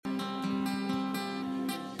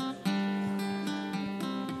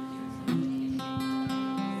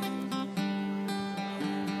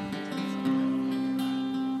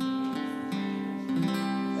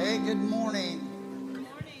Good morning. Good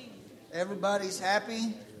morning. Everybody's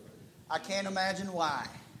happy. I can't imagine why.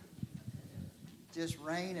 Just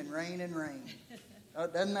rain and rain and rain.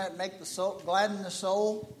 Doesn't that make the soul, gladden the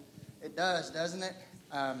soul? It does, doesn't it?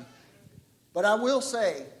 But I will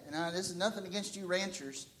say, and this is nothing against you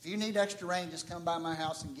ranchers. If you need extra rain, just come by my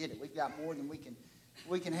house and get it. We've got more than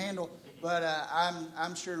we can handle. But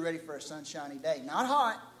I'm sure ready for a sunshiny day. Not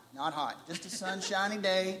hot, just a sunshiny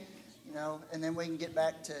day. And then we can get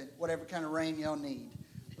back to whatever kind of rain y'all need.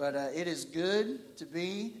 But it is good to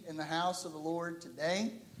be in the house of the Lord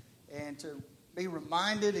today and to be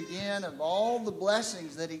reminded again of all the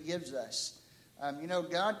blessings that He gives us.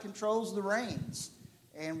 God controls the rains,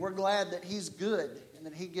 and we're glad that He's good and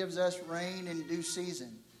that He gives us rain in due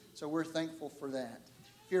season. So we're thankful for that.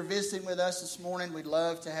 If you're visiting with us this morning, we'd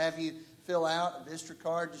love to have you fill out a visitor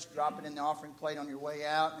card. Just drop it in the offering plate on your way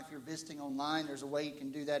out. And if you're visiting online, there's a way you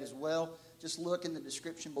can do that as well. Just look in the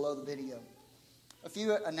description below the video. A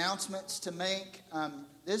few announcements to make.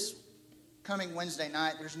 This coming Wednesday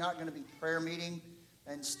night, there's not going to be prayer meeting.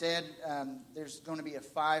 Instead, there's going to be a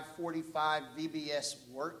 5:45 VBS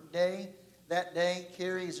work day that day.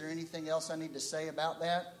 Carrie, is there anything else I need to say about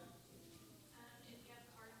that? If you have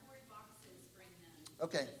cardboard boxes, bring them.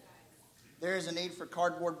 Okay. There is a need for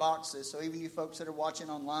cardboard boxes. So even you folks that are watching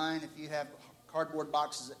online, if you have cardboard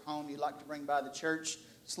boxes at home you'd like to bring by the church,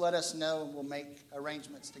 just let us know and we'll make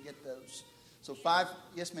arrangements to get those. So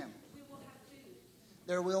yes ma'am. We will have food.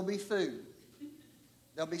 There will be food.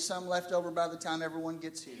 There'll be some left over by the time everyone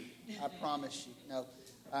gets here. I promise you. No.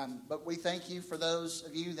 But we thank you for those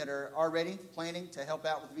of you that are already planning to help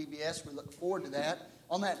out with VBS. We look forward to that.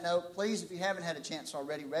 On that note, please, if you haven't had a chance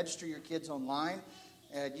already, register your kids online.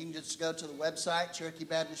 You can just go to the website,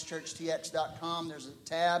 CherokeeBaptistChurchTX.com. There's a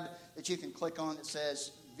tab that you can click on that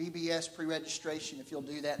says VBS pre-registration. If you'll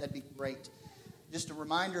do that, that'd be great. Just a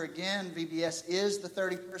reminder again, VBS is the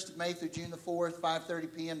 31st of May through June the 4th,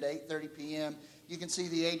 5:30 p.m. to 8:30 p.m. You can see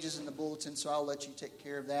the ages in the bulletin, so I'll let you take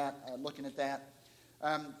care of that, looking at that.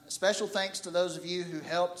 Special thanks to those of you who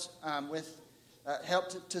helped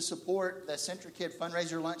to support the CentriKid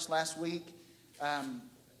fundraiser lunch last week.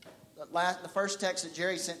 The first text that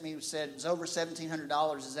Jerry sent me said it was over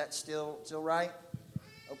 $1,700. Is that still right?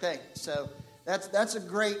 Okay, so that's a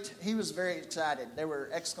great. He was very excited. There were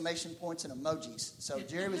exclamation points and emojis. So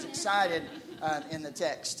Jerry was excited in the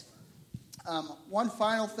text. One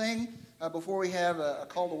final thing before we have a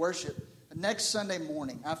call to worship. Next Sunday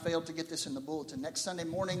morning, I failed to get this in the bulletin. Next Sunday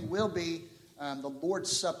morning will be the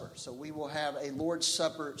Lord's Supper. So we will have a Lord's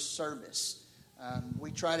Supper service. We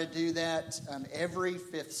try to do that every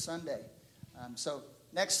fifth Sunday. So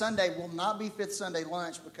next Sunday will not be fifth Sunday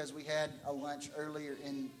lunch because we had a lunch earlier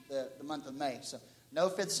in the month of May. So no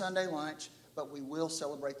fifth Sunday lunch, but we will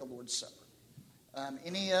celebrate the Lord's Supper.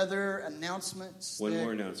 Any other announcements? One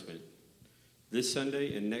more announcement. This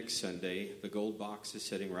Sunday and next Sunday, the gold box is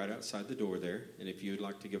sitting right outside the door there. And if you would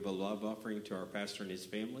like to give a love offering to our pastor and his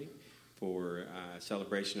family for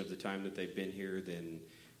celebration of the time that they've been here, then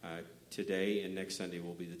today and next Sunday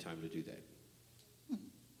will be the time to do that.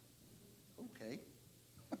 Okay.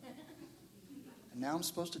 And now I'm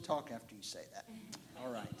supposed to talk after you say that.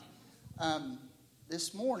 All right.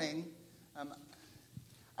 This morning,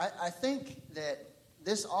 I think that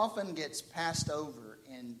this often gets passed over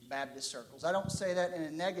in Baptist circles. I don't say that in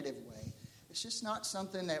a negative way. It's just not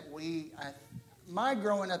something that my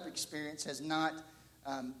growing up experience has not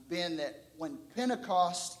been that when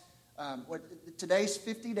Pentecost, today's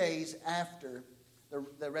 50 days after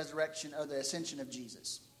the resurrection or the ascension of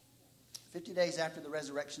Jesus. 50 days after the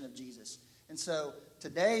resurrection of Jesus. And so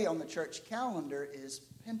today on the church calendar is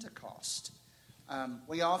Pentecost.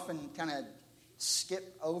 We often kind of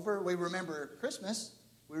skip over. We remember Christmas.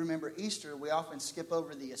 We remember Easter. We often skip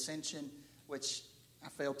over the ascension, which I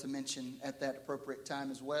failed to mention at that appropriate time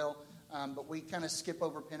as well. But we kind of skip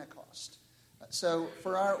over Pentecost. So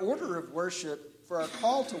for our order of worship, for our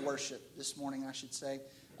call to worship this morning, I should say,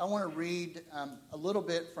 I want to read a little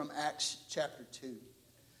bit from Acts chapter 2,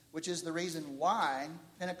 which is the reason why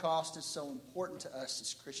Pentecost is so important to us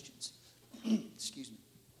as Christians. Excuse me.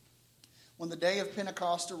 When the day of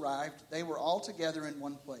Pentecost arrived, they were all together in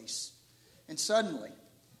one place. And suddenly,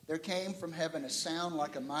 there came from heaven a sound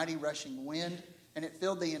like a mighty rushing wind, and it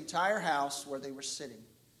filled the entire house where they were sitting.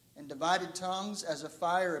 And divided tongues as a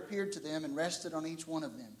fire appeared to them and rested on each one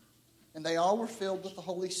of them. And they all were filled with the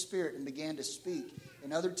Holy Spirit and began to speak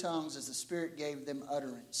in other tongues as the Spirit gave them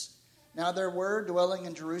utterance. Now there were dwelling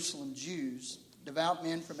in Jerusalem Jews, devout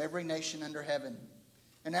men from every nation under heaven.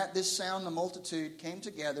 And at this sound the multitude came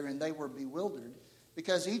together, and they were bewildered,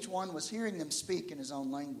 because each one was hearing them speak in his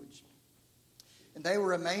own language. And they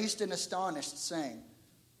were amazed and astonished, saying,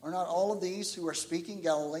 Are not all of these who are speaking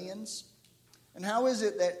Galileans? And how is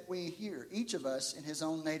it that we hear, each of us, in his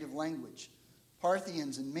own native language?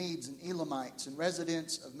 Parthians and Medes and Elamites and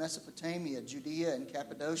residents of Mesopotamia, Judea and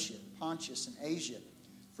Cappadocia, Pontus and Asia,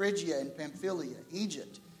 Phrygia and Pamphylia,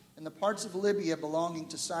 Egypt, and the parts of Libya belonging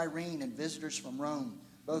to Cyrene, and visitors from Rome,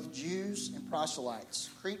 both Jews and proselytes,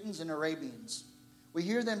 Cretans and Arabians. We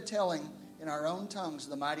hear them telling in our own tongues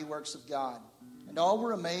the mighty works of God. And all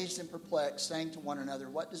were amazed and perplexed, saying to one another,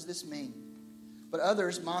 What does this mean? But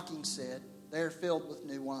others, mocking, said, They are filled with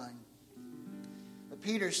new wine. But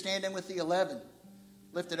Peter, standing with the 11,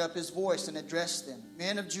 lifted up his voice and addressed them,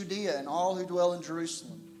 Men of Judea and all who dwell in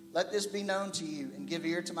Jerusalem, let this be known to you, and give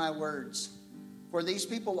ear to my words. For these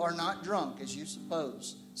people are not drunk, as you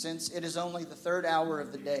suppose, since it is only the 3rd hour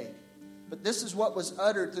of the day. But this is what was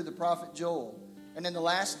uttered through the prophet Joel. And in the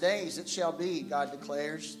last days it shall be, God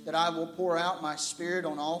declares, that I will pour out my Spirit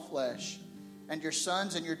on all flesh. And your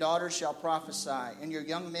sons and your daughters shall prophesy, and your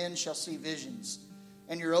young men shall see visions,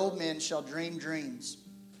 and your old men shall dream dreams.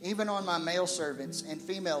 Even on my male servants and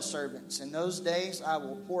female servants, in those days I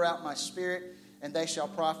will pour out my Spirit, and they shall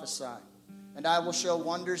prophesy. And I will show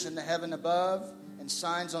wonders in the heaven above, and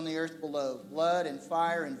signs on the earth below, blood and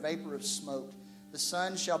fire and vapor of smoke. The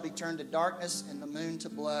sun shall be turned to darkness and the moon to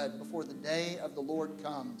blood before the day of the Lord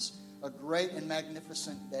comes, a great and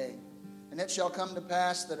magnificent day. And it shall come to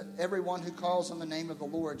pass that everyone who calls on the name of the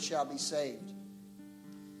Lord shall be saved.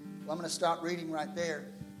 Well, I'm going to stop reading right there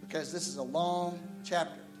because this is a long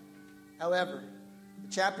chapter. However,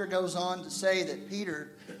 the chapter goes on to say that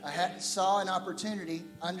Peter saw an opportunity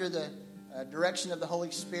under the direction of the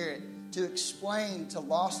Holy Spirit to explain to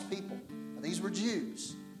lost people. Now, these were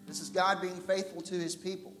Jews. This is God being faithful to his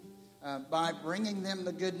people by bringing them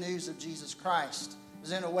the good news of Jesus Christ. It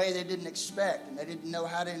was in a way they didn't expect, and they didn't know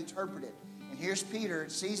how to interpret it. And here's Peter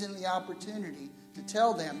seizing the opportunity to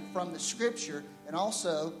tell them from the Scripture, and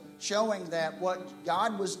also showing that what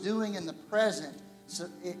God was doing in the present, so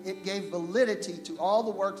it gave validity to all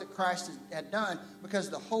the work that Christ had done because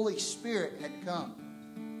the Holy Spirit had come.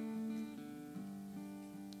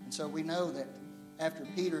 And so we know that after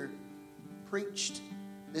Peter preached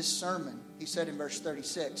this sermon, he said in verse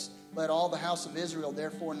 36, Let all the house of Israel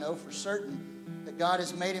therefore know for certain that God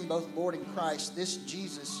has made him both Lord and Christ, this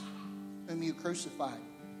Jesus whom you crucified.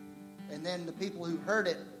 And then the people who heard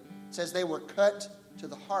it, says they were cut to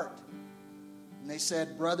the heart. And they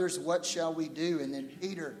said, Brothers, what shall we do? And then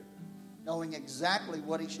Peter, knowing exactly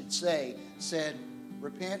what he should say, said,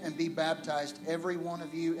 Repent and be baptized, every one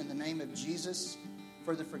of you, in the name of Jesus,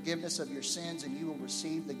 for the forgiveness of your sins, and you will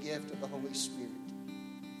receive the gift of the Holy Spirit.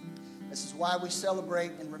 This is why we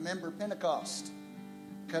celebrate and remember Pentecost,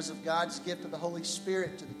 because of God's gift of the Holy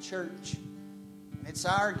Spirit to the church. And it's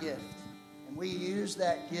our gift. And we use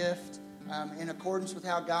that gift in accordance with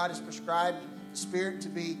how God has prescribed the Spirit to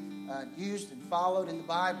be used and followed in the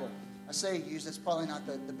Bible. I say used, that's probably not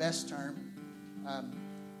the best term.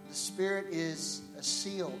 The Spirit is a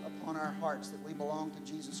seal upon our hearts that we belong to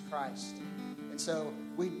Jesus Christ. And so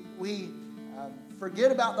we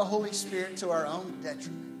forget about the Holy Spirit to our own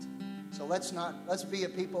detriment. So let's be a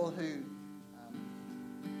people who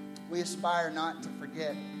we aspire not to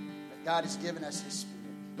forget that God has given us His Spirit.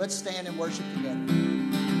 Let's stand and worship together.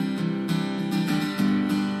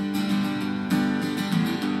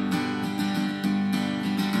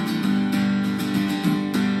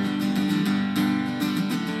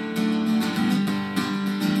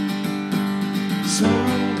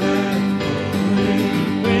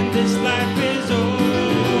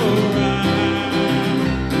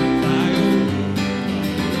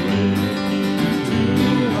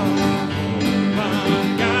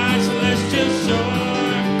 Guys, let's just soar.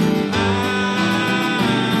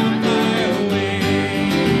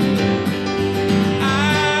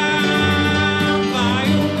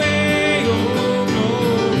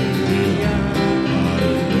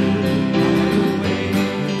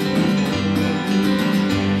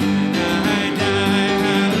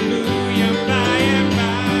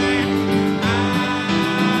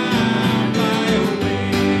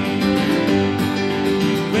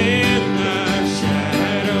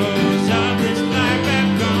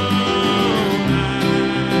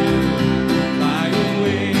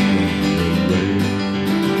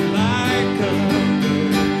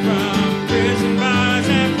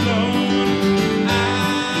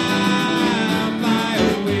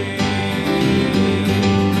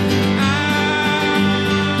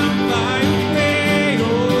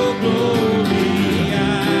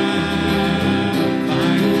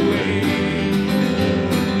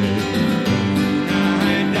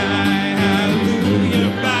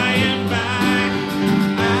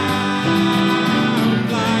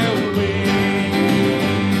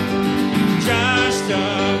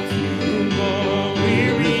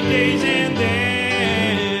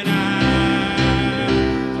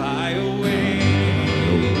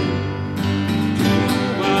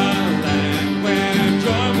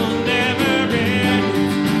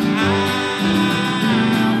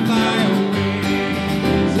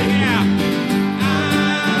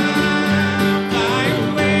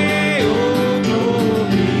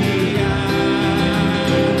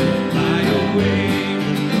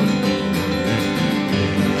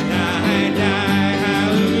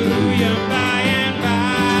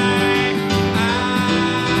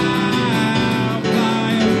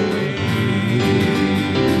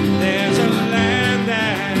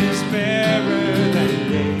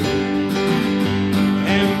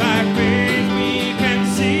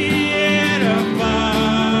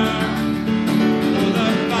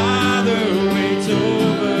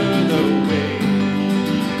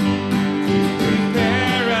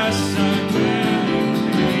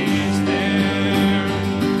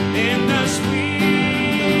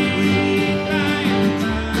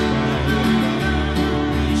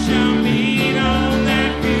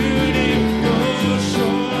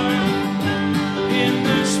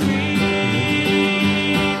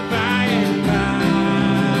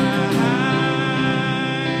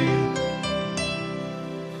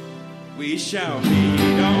 shall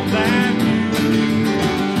meet on that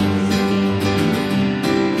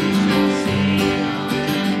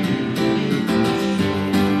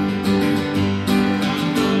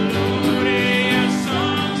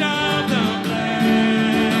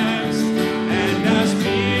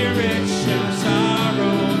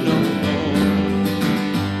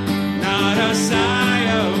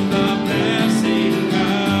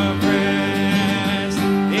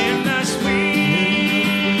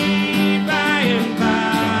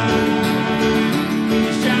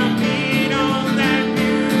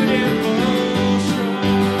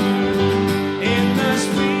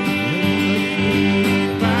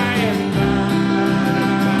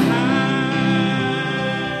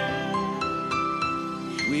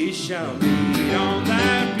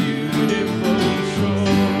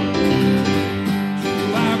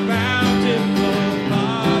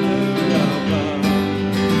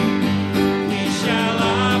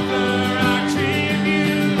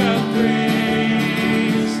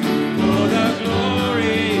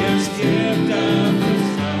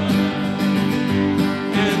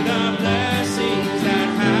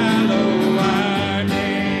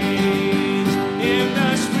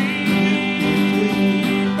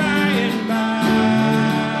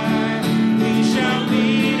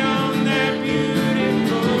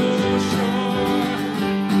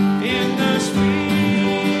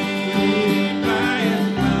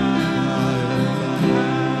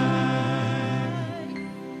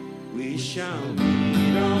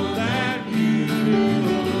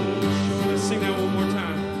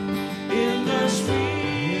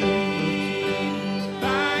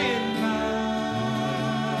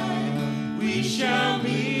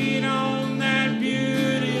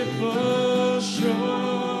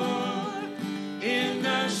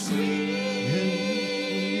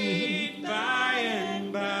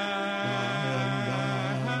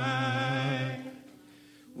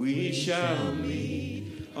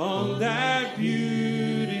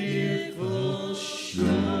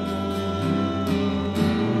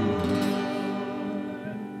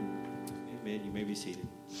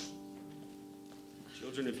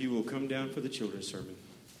for the children's sermon.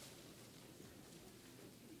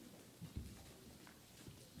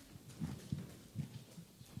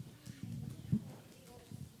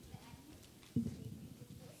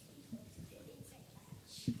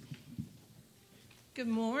 Good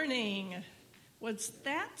morning. Was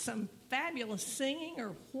that some fabulous singing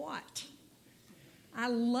or what? I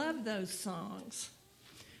love those songs.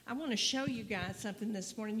 I want to show you guys something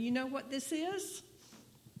this morning. You know what this is?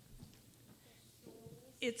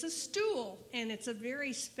 It's a stool, and it's a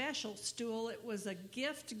very special stool. It was a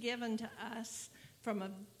gift given to us from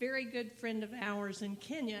a very good friend of ours in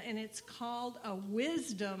Kenya, and it's called a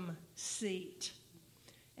wisdom seat.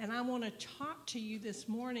 And I want to talk to you this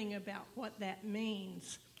morning about what that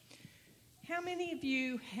means. How many of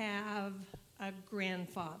you have a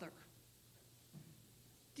grandfather?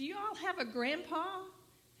 Do you all have a grandpa?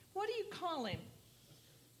 What do you call him?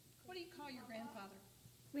 What do you call your grandfather?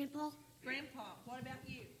 Grandpa. Grandpa. What about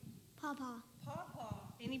you? Papa. Papa.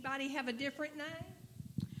 Anybody have a different name?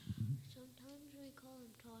 Sometimes we call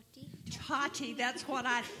him Tati. Tati, that's what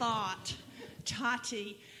I thought.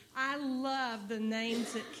 Tati. I love the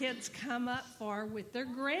names that kids come up for with their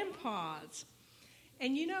grandpas.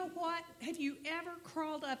 And you know what? Have you ever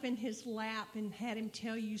crawled up in his lap and had him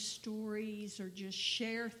tell you stories or just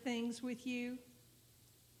share things with you?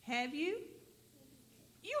 Have you?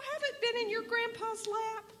 You haven't been in your grandpa's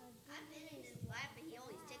lap? I've been in his lap and he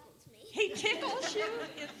always tickles me. He tickles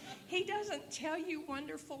you? He doesn't tell you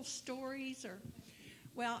wonderful stories or...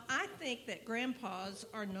 Well, I think that grandpas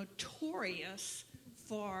are notorious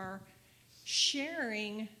for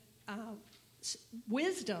sharing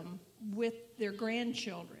wisdom with their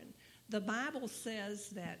grandchildren. The Bible says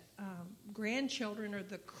that grandchildren are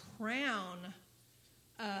the crown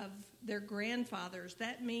of their grandfathers.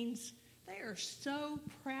 That means they are so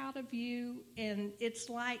proud of you, and it's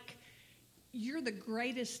like you're the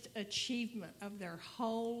greatest achievement of their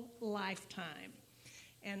whole lifetime.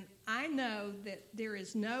 And I know that there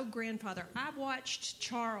is no grandfather. I watched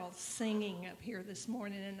Charles singing up here this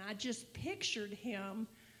morning, and I just pictured him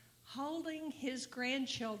holding his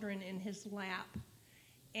grandchildren in his lap.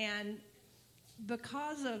 And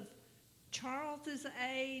because of Charles's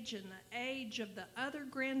age and the age of the other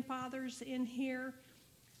grandfathers in here,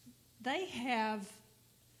 they have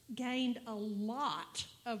gained a lot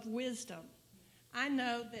of wisdom. I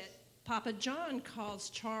know that Papa John calls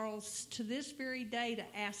Charles to this very day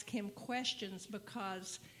to ask him questions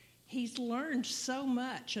because he's learned so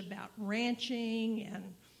much about ranching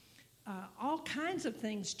and all kinds of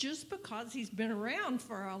things just because he's been around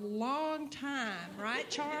for a long time, right,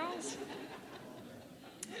 Charles?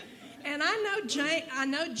 And I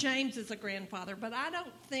know James is a grandfather, but I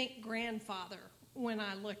don't think grandfather when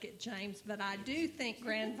I look at James, but I do think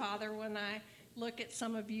grandfather when I look at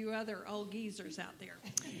some of you other old geezers out there.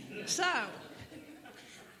 So,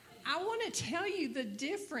 I want to tell you the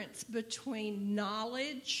difference between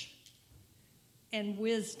knowledge and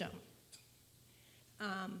wisdom.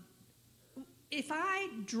 If I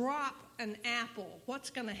drop an apple, what's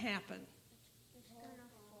going to happen? It's going to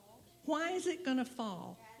fall. Why is it going to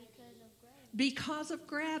fall? Because of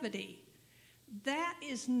gravity. That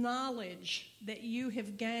is knowledge that you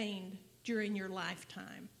have gained during your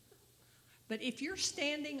lifetime. But if you're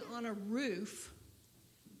standing on a roof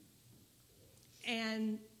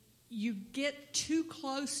and you get too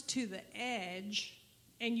close to the edge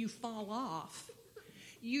and you fall off,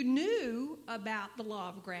 you knew about the law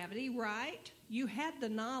of gravity, right? You had the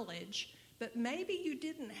knowledge, but maybe you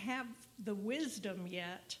didn't have the wisdom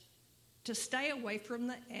yet to stay away from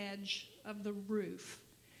the edge of the roof.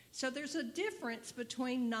 So there's a difference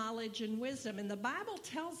between knowledge and wisdom. And the Bible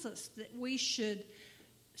tells us that we should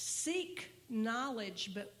seek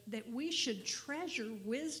knowledge, but that we should treasure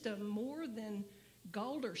wisdom more than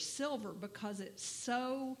gold or silver because it's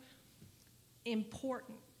so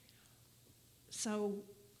important. So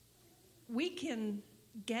we can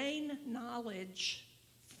gain knowledge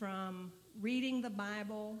from reading the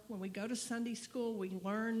Bible. When we go to Sunday school, we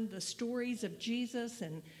learn the stories of Jesus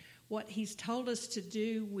and what he's told us to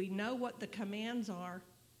do. We know what the commands are.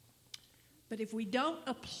 But if we don't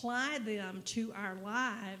apply them to our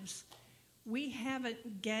lives, we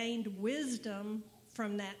haven't gained wisdom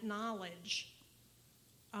from that knowledge.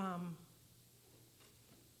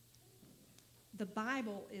 The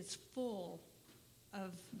Bible is full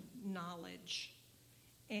of knowledge,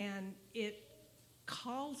 and it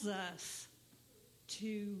calls us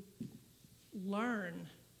to learn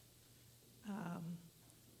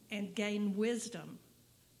and gain wisdom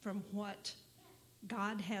from what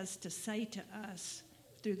God has to say to us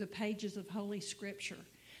through the pages of Holy Scripture.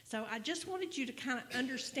 So I just wanted you to kind of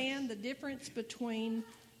understand the difference between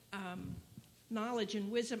knowledge and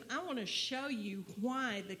wisdom. I want to show you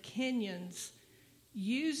why the Kenyans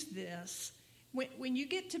use this. When you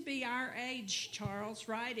get to be our age, Charles,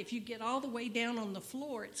 right, if you get all the way down on the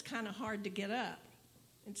floor, it's kind of hard to get up.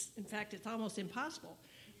 In fact, it's almost impossible.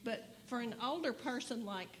 But for an older person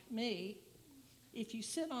like me, if you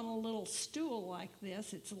sit on a little stool like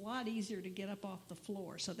this, it's a lot easier to get up off the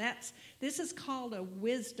floor. So this is called a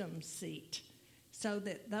wisdom seat, so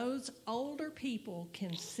that those older people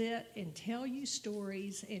can sit and tell you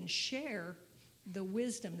stories and share the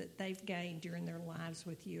wisdom that they've gained during their lives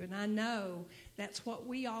with you. And I know that's what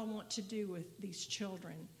we all want to do with these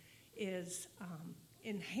children, is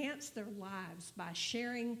enhance their lives by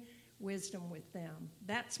sharing wisdom with them.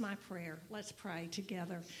 That's my prayer. Let's pray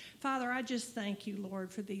together. Father, I just thank you,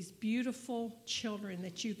 Lord, for these beautiful children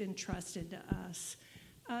that you've entrusted to us,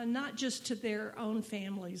 not just to their own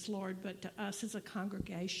families, Lord, but to us as a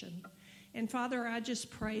congregation. And Father, I just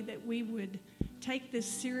pray that we would take this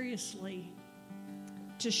seriously,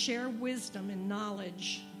 to share wisdom and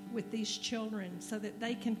knowledge with these children so that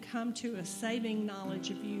they can come to a saving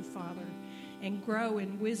knowledge of you, Father, and grow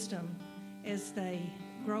in wisdom as they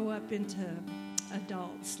grow up into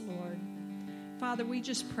adults, Lord. Father, we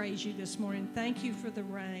just praise you this morning. Thank you for the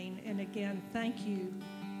rain. And again, thank you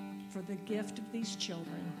for the gift of these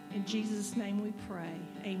children. In Jesus' name we pray.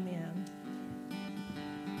 Amen.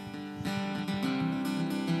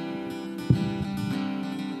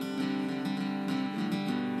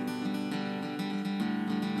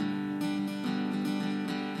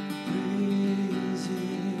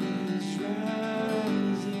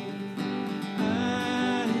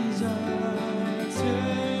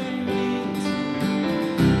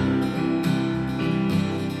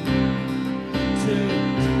 To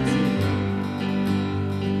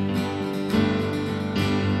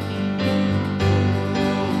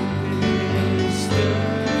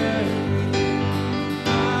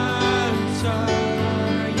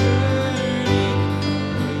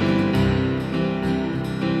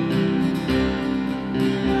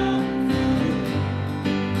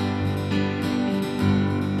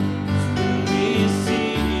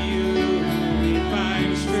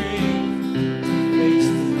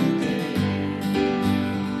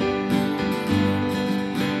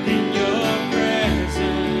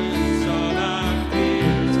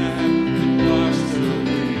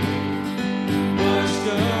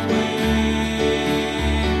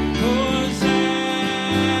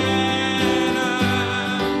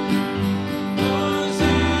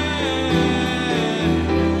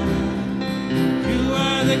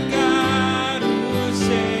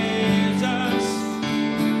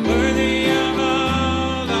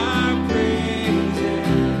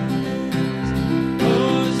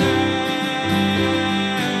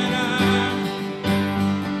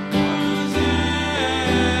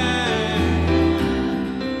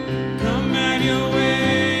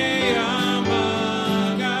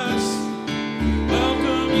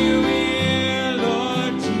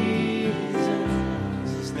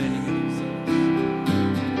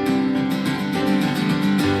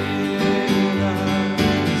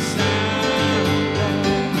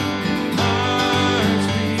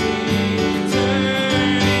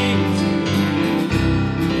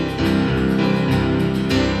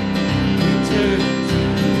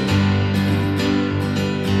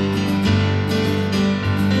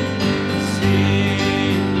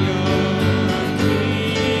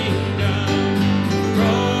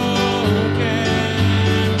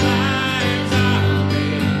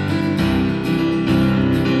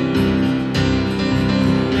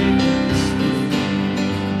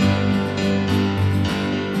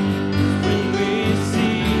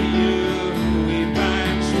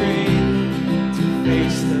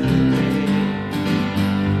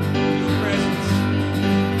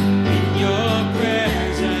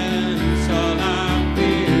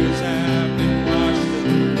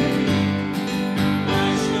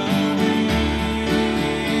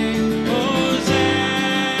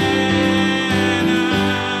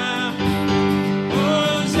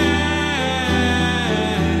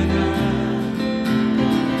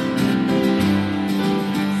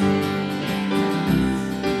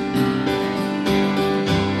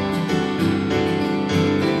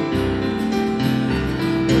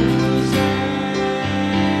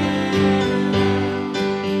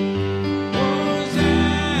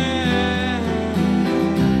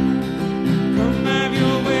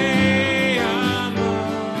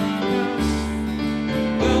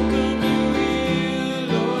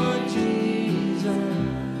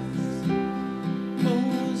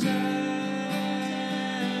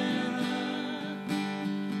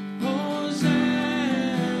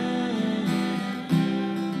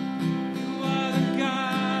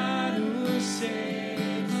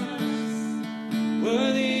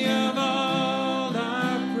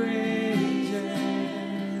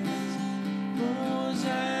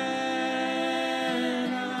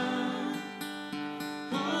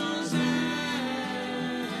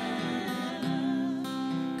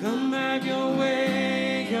have your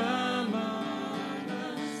way among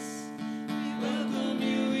us. We welcome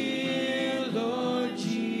you here, Lord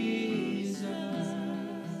Jesus.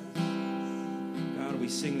 God, we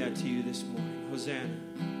sing that to you this morning. Hosanna.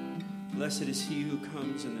 Blessed is he who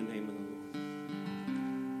comes in the name of the Lord.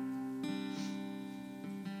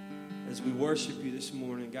 As we worship you this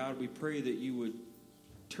morning, God, we pray that you would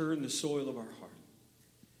turn the soil of our heart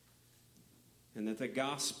and that the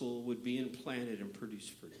gospel would be implanted and produce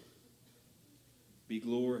fruit. Be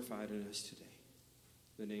glorified in us today.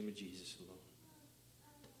 In the name of Jesus alone.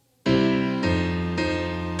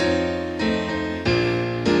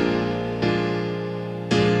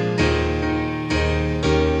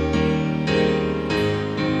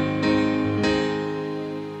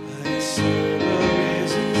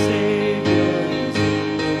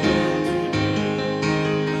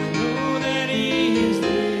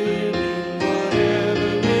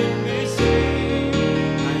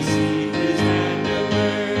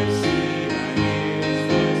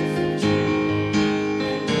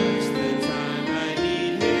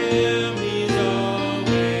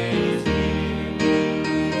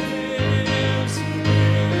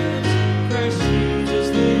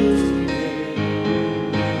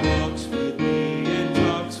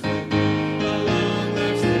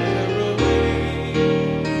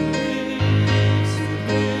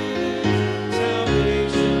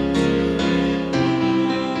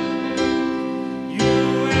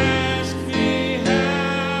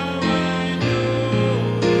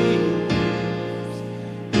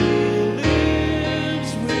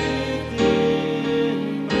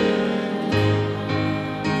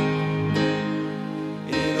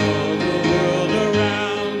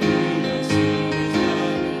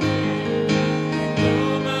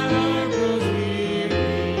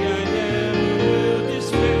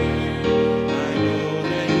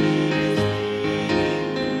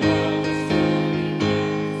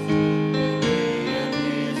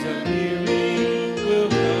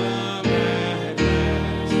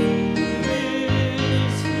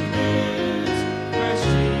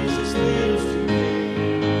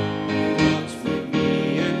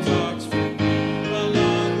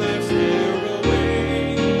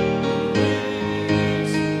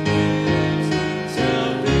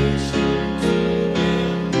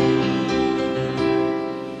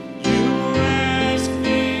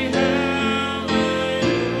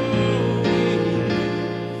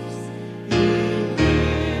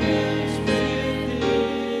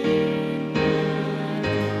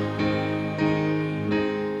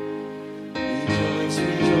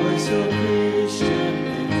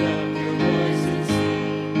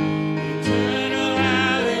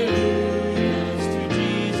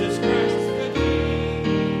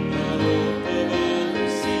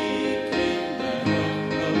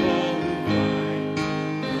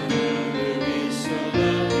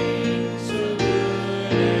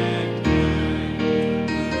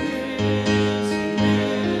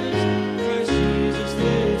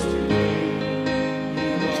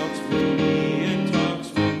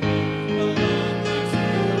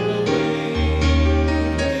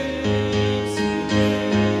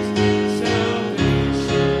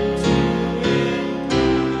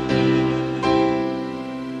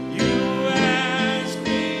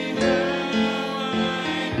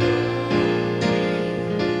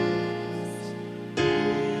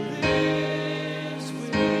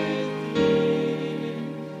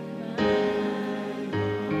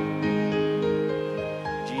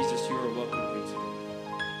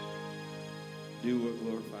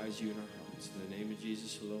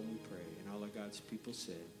 People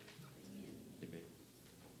said, amen.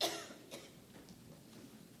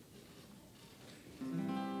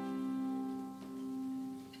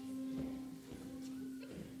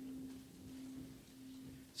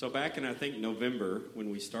 So back in, I think, November when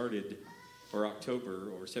we started, or October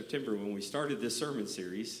or September when we started this sermon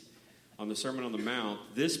series on the Sermon on the Mount,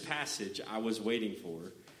 this passage I was waiting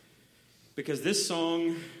for, because this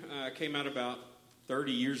song came out about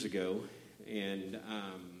 30 years ago, and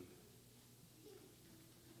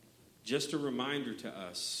just a reminder to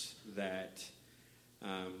us that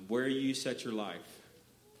where you set your life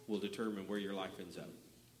will determine where your life ends up.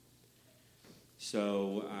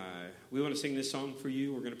 So we want to sing this song for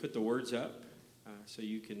you. We're going to put the words up so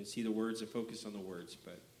you can see the words and focus on the words.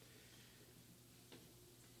 But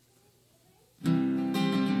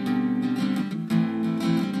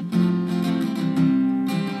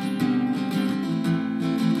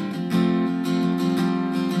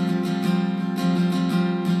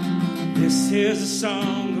this is a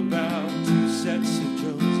song about two sets of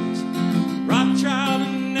Josephs, Rothschild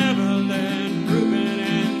and Neverland, Reuben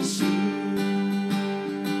and Sue.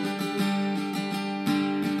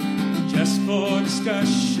 just for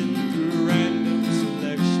discussion through random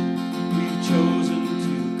selection, we've chosen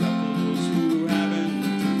two couples who happen to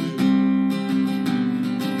do.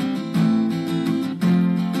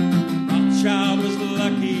 Rothschild was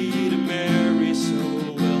lucky to marry so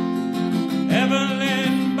wealthy.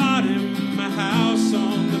 Evelyn bought him a house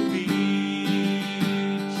on the beach.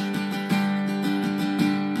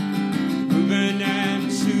 Reuben and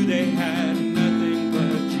Sue, they had nothing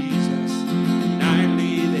but Jesus.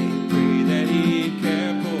 Nightly they pray that he'd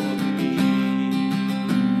care for me.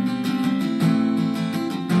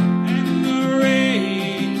 And the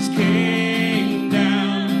rains came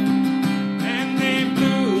down, and they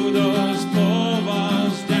blew those four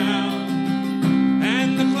walls down,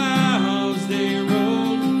 and the clouds they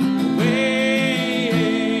rolled away.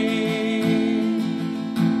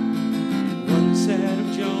 One set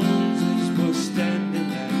of Joneses was standing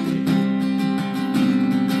that day.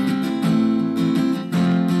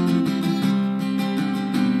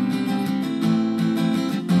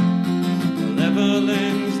 Well,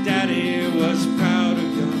 Evelyn's daddy was proud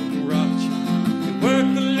of young Rothschild. He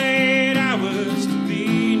worked the late hours to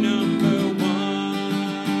be number one.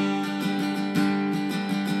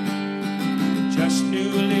 Just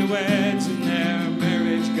newlyweds and their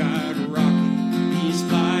marriage got rocky. He's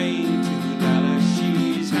flying to Dallas,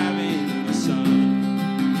 she's having a son.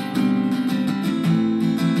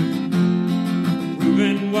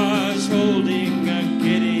 Reuben was holding a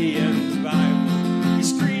Gideon's Bible. He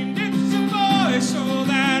screamed, "It's a boy," so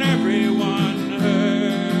that everyone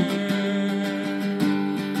heard.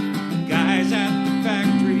 Guys at the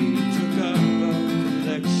factory took up a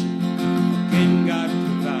collection. Again, God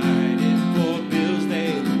provided for bills they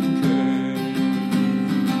incurred.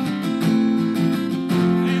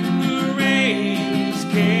 And the rains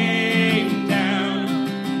came down,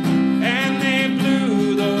 and they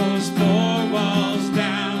blew those four walls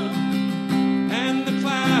down, and the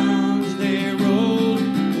clouds they rolled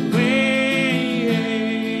away.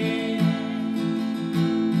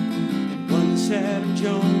 And one set of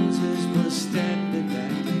Joneses was standing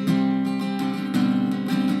that day.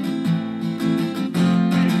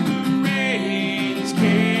 And the rains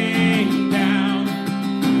came down,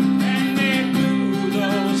 and they blew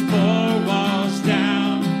those four walls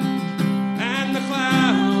down, and the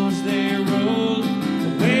clouds they rolled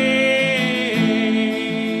away.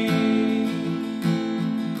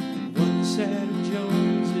 One set of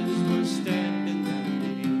Joneses was standing that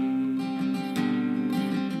day.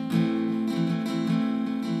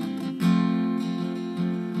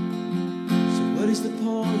 So what is the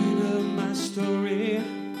point of my story?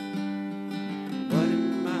 What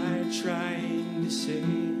am I trying to say?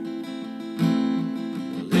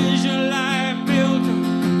 Well, is your life built on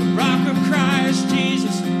the rock of Christ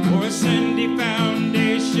Jesus, or a sandy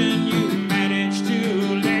foundation you managed to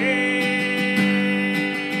lay?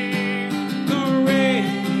 The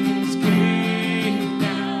rains came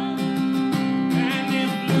down, and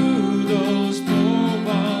it blew those four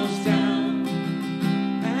walls down,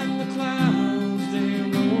 and the clouds they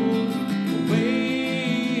rolled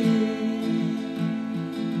away.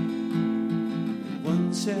 One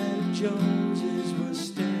set of Joneses was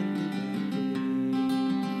standing that day.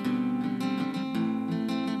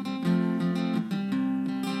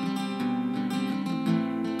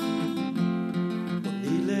 Well,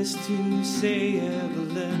 needless to say,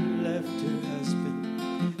 Evelyn left her husband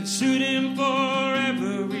and sued him for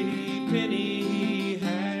every penny he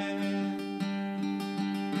had.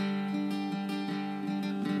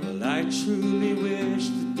 Well, I truly wish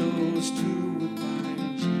that those two would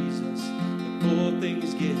find Jesus before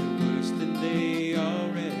things get worse than they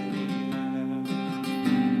already have.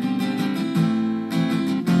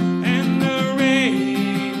 And the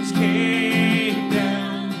rains came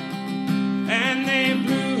down, and they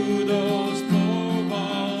blew those four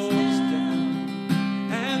walls down,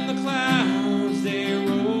 and the clouds they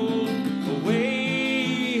rolled away.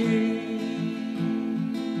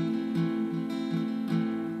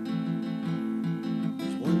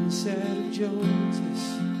 One set of Joneses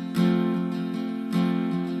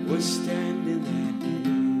was standing that day,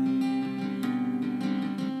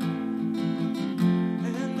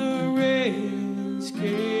 and the rains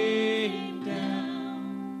came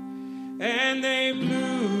down, and they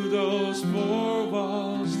blew those four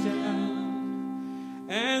walls down,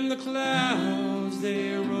 and the clouds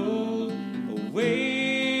they rolled away.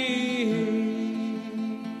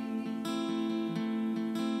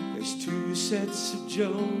 There's two sets of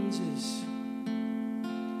Joneses.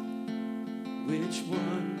 Which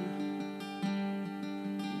one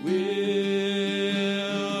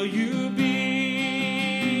will you be?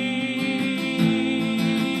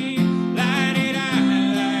 La-di-da,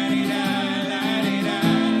 la-di-da.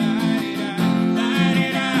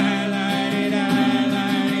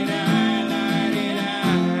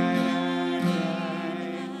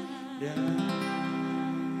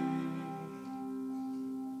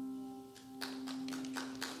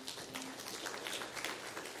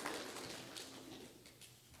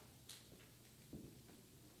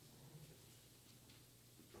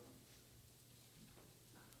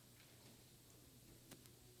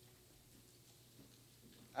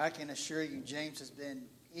 I can assure you James has been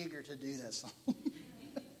eager to do that song.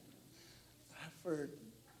 For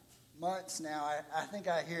months now. I think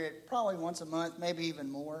I hear it probably once a month, maybe even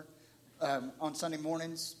more, on Sunday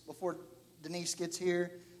mornings before Denise gets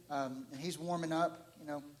here. And he's warming up,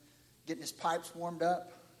 getting his pipes warmed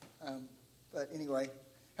up. But anyway,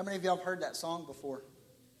 how many of y'all have heard that song before?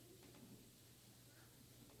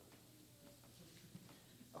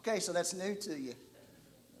 Okay, so that's new to you.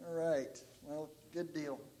 All right. Well, good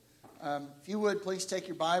deal. If you would, please take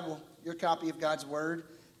your Bible, your copy of God's Word,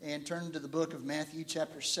 and turn to the book of Matthew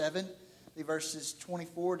chapter 7, the verses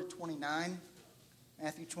 24 to 29.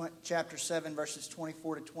 Matthew chapter 7, verses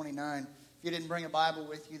 24 to 29. If you didn't bring a Bible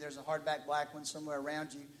with you, there's a hardback black one somewhere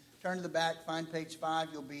around you. Turn to the back, find page 5.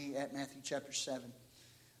 You'll be at Matthew chapter 7.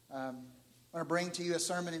 I want to bring to you a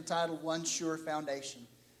sermon entitled One Sure Foundation.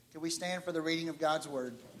 Can we stand for the reading of God's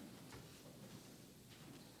Word?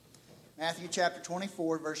 Matthew chapter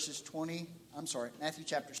 24, Matthew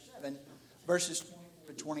chapter 7, verses 24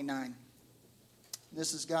 to 29.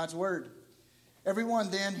 This is God's Word.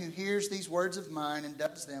 Everyone then who hears these words of mine and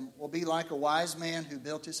does them will be like a wise man who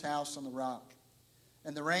built his house on the rock.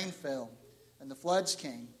 And the rain fell, and the floods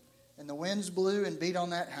came, and the winds blew and beat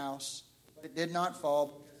on that house, but it did not fall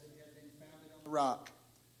because it had been founded on the rock.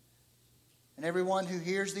 And everyone who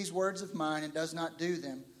hears these words of mine and does not do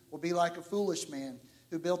them will be like a foolish man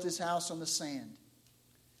who built his house on the sand.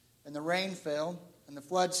 And the rain fell, and the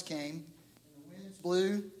floods came, and the winds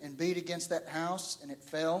blew and beat against that house, and it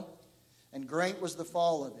fell, and great was the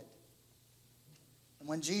fall of it. And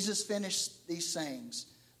when Jesus finished these sayings,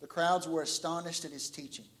 the crowds were astonished at his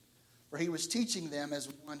teaching, for he was teaching them as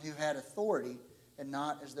one who had authority and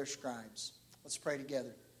not as their scribes. Let's pray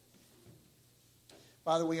together.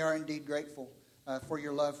 Father, we are indeed grateful for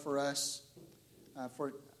your love for us,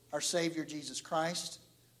 for our Savior Jesus Christ,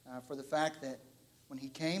 for the fact that when he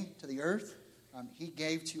came to the earth, he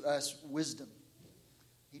gave to us wisdom.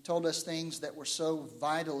 He told us things that were so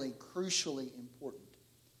vitally, crucially important.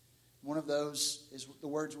 One of those is the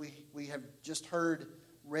words we have just heard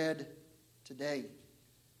read today.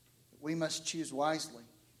 We must choose wisely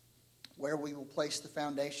where we will place the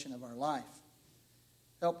foundation of our life.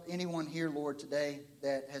 Help anyone here, Lord, today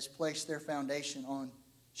that has placed their foundation on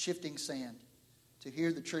shifting sand to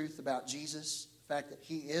hear the truth about Jesus, the fact that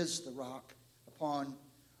he is the rock upon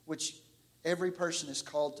which every person is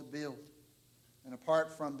called to build. And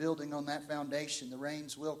apart from building on that foundation, the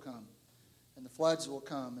rains will come, and the floods will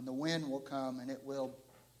come, and the wind will come, and it will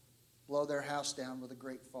blow their house down with a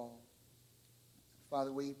great fall.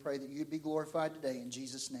 Father, we pray that you'd be glorified today in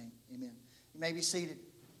Jesus' name. Amen. You may be seated.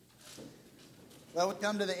 Well, we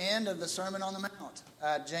come to the end of the Sermon on the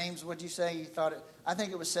Mount. James, what'd you say? You thought it? I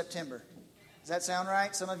think it was September. Does that sound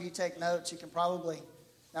right? Some of you take notes. You can probably...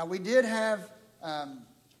 Now, we did have Advent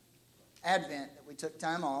that we took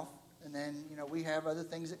time off. And then, we have other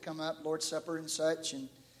things that come up, Lord's Supper and such.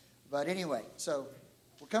 But anyway, so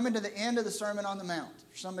we're coming to the end of the Sermon on the Mount.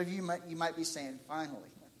 For some of you, you might be saying, finally.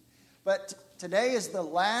 But today is the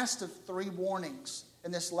last of 3 warnings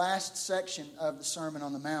in this last section of the Sermon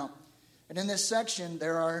on the Mount. And in this section,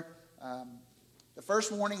 there are... the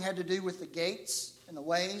first warning had to do with the gates and the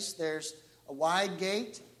ways. There's a wide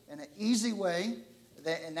gate and an easy way,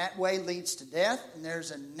 and that way leads to death. And there's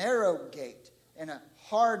a narrow gate and a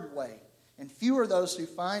hard way, and few are those who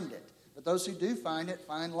find it. But those who do find it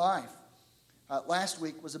find life. Last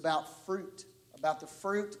week was about fruit, about the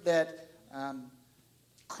fruit that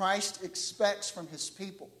Christ expects from his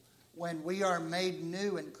people. When we are made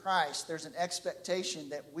new in Christ, there's an expectation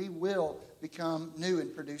that we will become new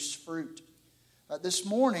and produce fruit. This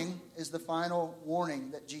morning is the final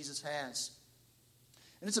warning that Jesus has.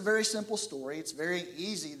 And it's a very simple story. It's very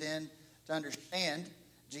easy then to understand.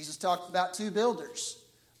 Jesus talked about 2 builders.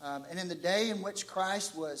 And in the day in which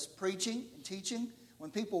Christ was preaching and teaching, when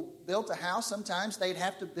people built a house, sometimes they'd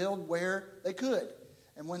have to build where they could.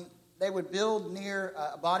 And when they would build near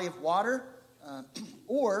a body of water,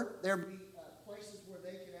 or there'd be places where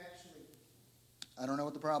they could actually... I don't know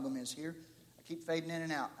what the problem is here. I keep fading in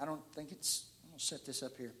and out. I don't think it's... I'll set this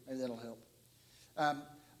up here. Maybe that'll help.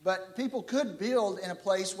 But people could build in a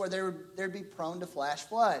place where they'd be prone to flash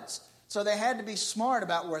floods. So they had to be smart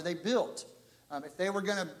about where they built. If they were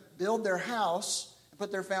going to build their house and put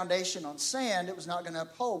their foundation on sand, it was not going to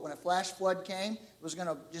uphold. When a flash flood came, it was going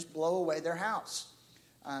to just blow away their house.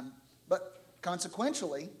 But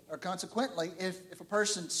consequently, if a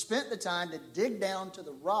person spent the time to dig down to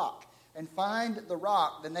the rock and find the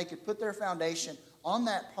rock, then they could put their foundation on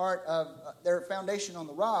that part of their foundation on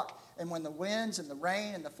the rock. And when the winds and the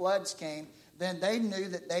rain and the floods came, then they knew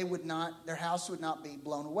that their house would not be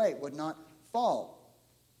blown away, would not fall.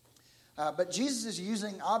 But Jesus is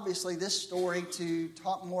using, obviously, this story to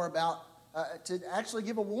talk more about, to actually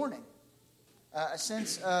give a warning, a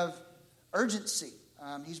sense of urgency.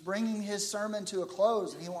 He's bringing his sermon to a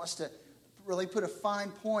close, and he wants to really put a fine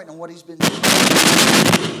point on what he's been doing.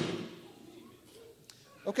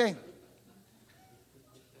 Okay.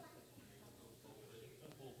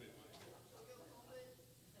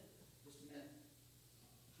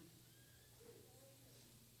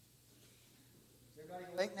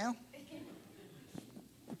 Awake now?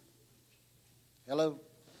 Hello.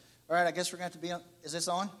 All right, I guess we're going to have to be on. Is this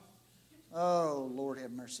on? Oh, Lord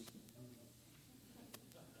have mercy.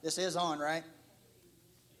 This is on, right?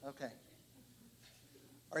 Okay.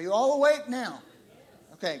 Are you all awake now?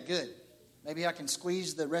 Okay, good. Maybe I can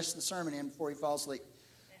squeeze the rest of the sermon in before he falls asleep.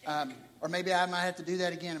 Or maybe I might have to do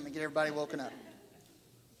that again and get everybody woken up.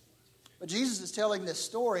 But Jesus is telling this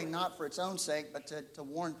story not for its own sake, but to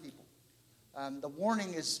warn people. The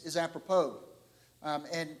warning is apropos.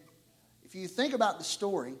 And if you think about the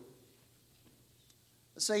story,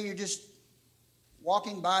 let's say you're just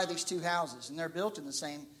walking by these two houses, and they're built in the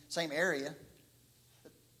same area.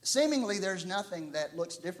 Seemingly, there's nothing that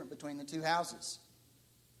looks different between the two houses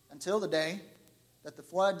until the day that the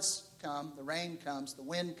floods come, the rain comes, the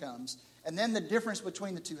wind comes, and then the difference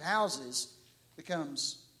between the two houses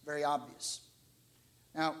becomes very obvious.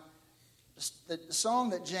 Now, the song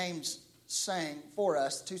that James sang for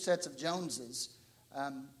us, two sets of Joneses,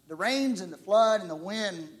 the rains and the flood and the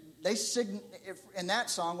wind, they in that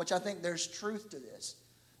song, which I think there's truth to this,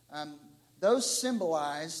 those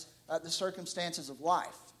symbolize the circumstances of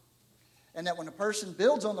life. And that when a person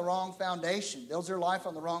builds on the wrong foundation, builds their life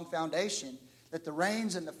on the wrong foundation, that the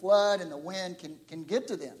rains and the flood and the wind can get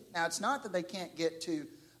to them. Now, it's not that they can't get to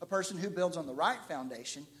a person who builds on the right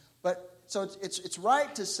foundation, but so it's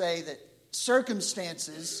right to say that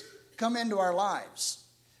circumstances come into our lives.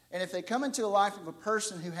 And if they come into the life of a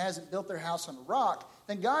person who hasn't built their house on a rock,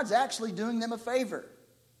 then God's actually doing them a favor.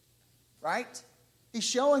 Right? He's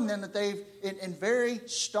showing them that they've, in very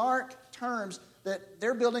stark terms, that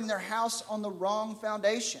they're building their house on the wrong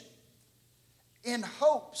foundation, in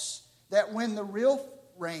hopes that when the real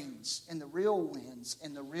rains and the real winds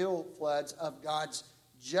and the real floods of God's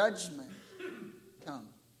judgment come.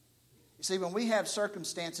 You see, when we have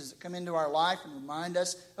circumstances that come into our life and remind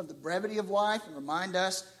us of the brevity of life and remind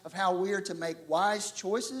us of how we are to make wise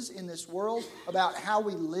choices in this world about how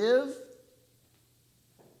we live,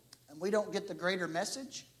 and we don't get the greater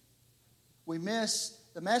message, we miss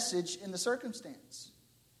the message in the circumstance.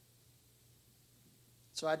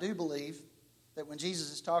 So I do believe that when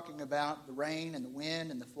Jesus is talking about the rain and the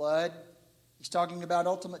wind and the flood, he's talking about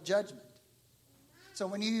ultimate judgment. So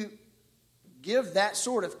when you give that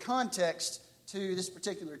sort of context to this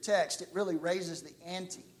particular text, it really raises the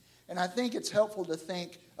ante. And I think it's helpful to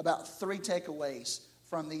think about three takeaways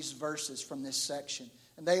from these verses, from this section.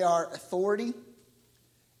 And they are authority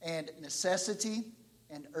and necessity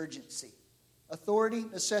and urgency. Authority,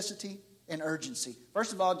 necessity, and urgency.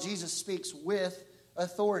 First of all, Jesus speaks with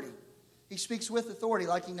authority. He speaks with authority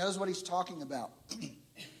like he knows what he's talking about.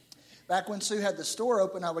 Back when Sue had the store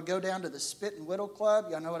open, I would go down to the Spit and Whittle Club.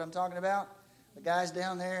 Y'all know what I'm talking about? The guys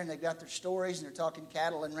down there, and they've got their stories, and they're talking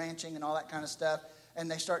cattle and ranching and all that kind of stuff, and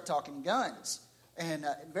they start talking guns. And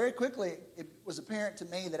very quickly, it was apparent to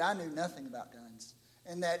me that I knew nothing about guns,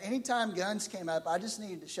 and that anytime guns came up, I just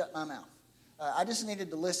needed to shut my mouth. I just needed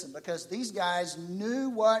to listen, because these guys knew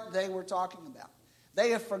what they were talking about.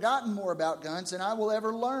 They have forgotten more about guns than I will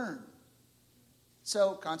ever learn.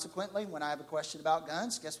 So, consequently, when I have a question about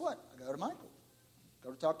guns, guess what? I go to Michael.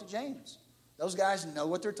 Go to talk to James. Those guys know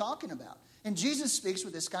what they're talking about. And Jesus speaks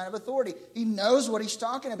with this kind of authority. He knows what he's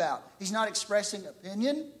talking about. He's not expressing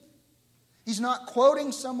opinion. He's not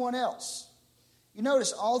quoting someone else. You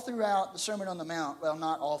notice all throughout the Sermon on the Mount, well,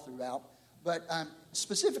 not all throughout, but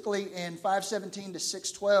specifically in 5:17 to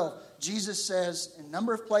 6:12, Jesus says in a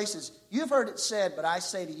number of places, "You've heard it said, but I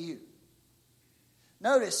say to you."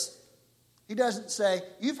 Notice, he doesn't say,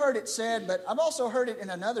 "You've heard it said, but I've also heard it in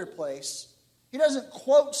another place." He doesn't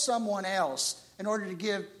quote someone else in order to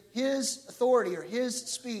give his authority or his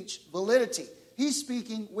speech validity. He's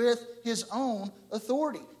speaking with his own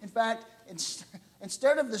authority. In fact,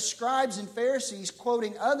 instead of the scribes and Pharisees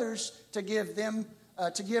quoting others to give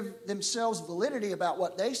themselves validity about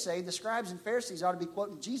what they say, the scribes and Pharisees ought to be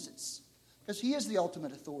quoting Jesus, because he is the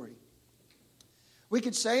ultimate authority. We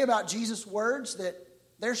could say about Jesus' words that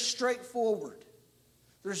they're straightforward.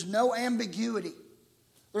 There's no ambiguity.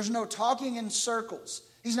 There's no talking in circles.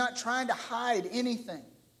 He's not trying to hide anything.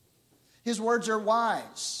 His words are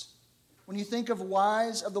wise. When you think of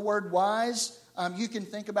wise, of the word wise, you can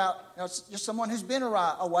think about just someone who's been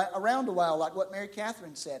around a while, like what Mary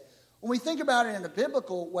Catherine said. When we think about it in a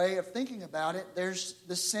biblical way of thinking about it, there's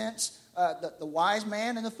the sense, the wise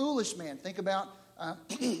man and the foolish man. Think about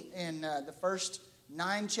in the first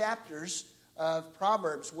 9 chapters of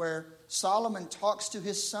Proverbs where Solomon talks to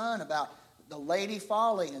his son about the lady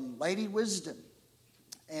folly and lady wisdom.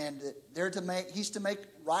 And he's to make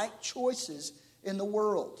right choices in the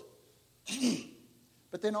world.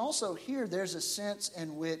 But then also here there's a sense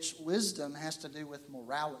in which wisdom has to do with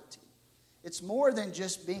morality. It's more than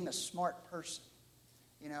just being a smart person.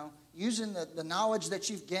 Using the knowledge that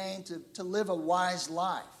you've gained to live a wise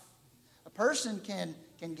life. A person can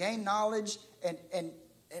gain knowledge and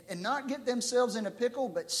not get themselves in a pickle,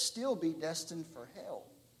 but still be destined for hell.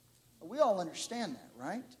 We all understand that,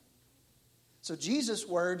 right? So Jesus'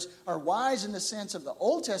 words are wise in the sense of the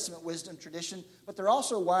Old Testament wisdom tradition, but they're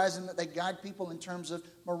also wise in that they guide people in terms of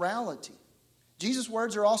morality. Jesus'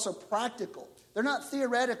 words are also practical. They're not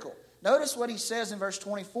theoretical. Notice what he says in verse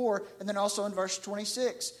 24 and then also in verse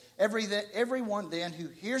 26. Everyone then who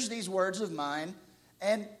hears these words of mine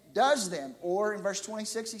and does them, or in verse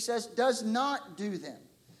 26 he says, does not do them.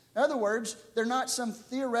 In other words, they're not some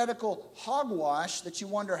theoretical hogwash that you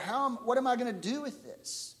wonder, what am I going to do with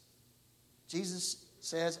this? Jesus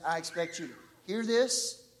says, I expect you to hear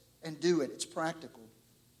this and do it. It's practical.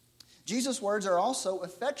 Jesus' words are also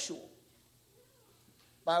effectual.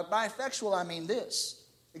 By effectual, I mean this.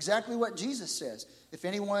 Exactly what Jesus says.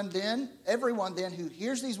 Everyone then who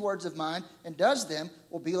hears these words of mine and does them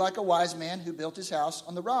will be like a wise man who built his house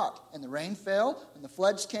on the rock. And the rain fell, and the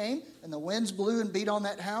floods came, and the winds blew and beat on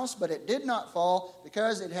that house, but it did not fall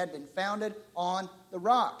because it had been founded on the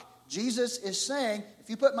rock. Jesus is saying, if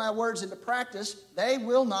you put my words into practice, they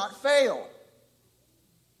will not fail.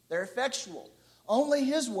 They're effectual. Only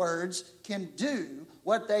his words can do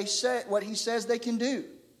what he says they can do.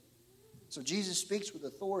 So Jesus speaks with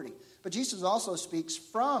authority. But Jesus also speaks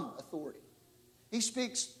from authority. He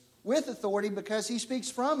speaks with authority because he speaks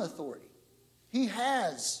from authority. He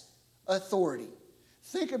has authority.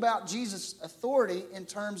 Think about Jesus' authority in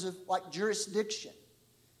terms of jurisdiction.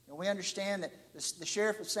 And we understand that the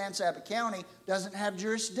sheriff of San Saba County doesn't have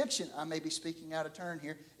jurisdiction, I may be speaking out of turn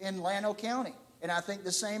here, in Llano County. And I think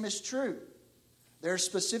the same is true. There are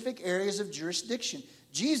specific areas of jurisdiction.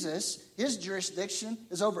 Jesus, his jurisdiction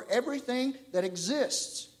is over everything that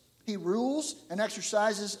exists. He rules and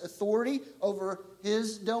exercises authority over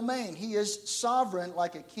his domain. He is sovereign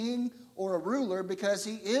like a king or a ruler because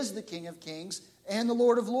he is the King of Kings and the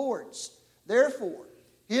Lord of Lords. Therefore,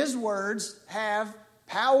 his words have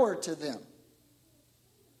power to them.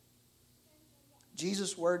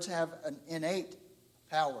 Jesus' words have an innate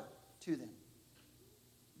power to them.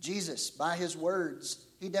 Jesus, by his words,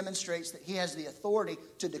 he demonstrates that he has the authority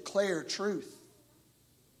to declare truth.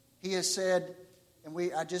 He has said,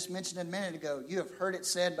 and I just mentioned it a minute ago, you have heard it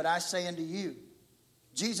said, but I say unto you.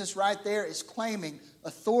 Jesus right there is claiming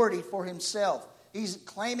authority for himself. He's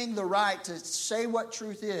claiming the right to say what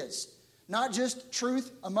truth is. Not just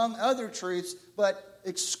truth among other truths, but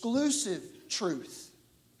exclusive truth.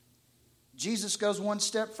 Jesus goes one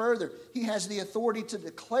step further. He has the authority to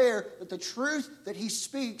declare that the truth that he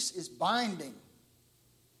speaks is binding.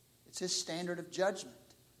 It's his standard of judgment.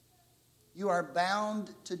 You are bound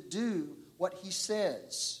to do what he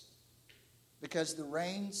says because the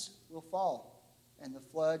rains will fall and the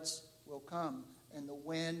floods will come and the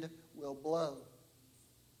wind will blow.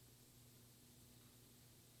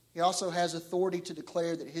 He also has authority to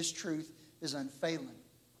declare that his truth is unfailing.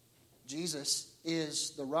 Jesus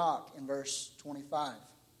is the rock in verse 25.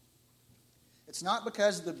 It's not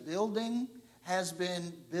because the building has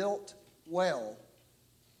been built well.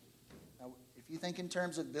 Now, if you think in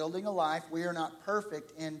terms of building a life, we are not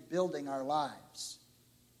perfect in building our lives.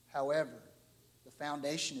 However, the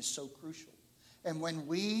foundation is so crucial. And when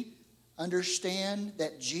we understand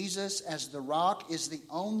that Jesus as the rock is the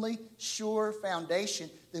only sure foundation,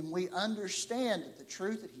 then we understand that the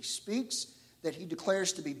truth that he speaks, that he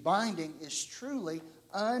declares to be binding, is truly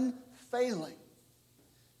unfailing.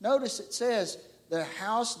 Notice it says, the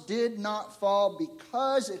house did not fall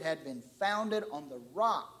because it had been founded on the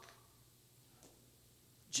rock.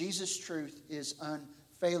 Jesus' truth is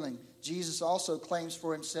unfailing. Jesus also claims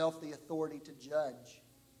for himself the authority to judge.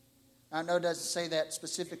 I know it doesn't say that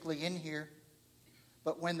specifically in here,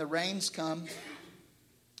 but when the rains come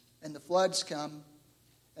and the floods come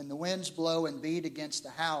and the winds blow and beat against the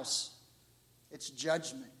house, it's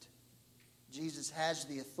judgment. Jesus has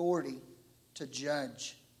the authority to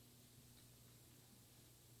judge.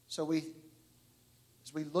 So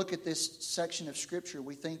as we look at this section of Scripture,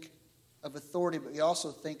 we think of authority, but we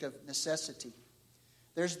also think of necessity.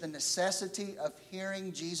 There's the necessity of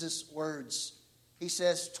hearing Jesus' words. He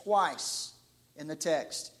says twice in the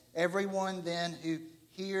text, everyone then who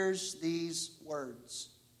hears these words.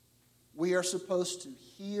 We are supposed to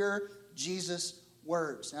hear Jesus'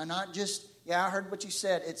 words. Now, not just, I heard what you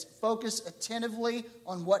said. It's focus attentively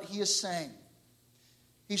on what he is saying.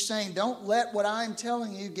 He's saying, don't let what I'm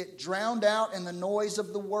telling you get drowned out in the noise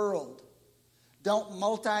of the world. Don't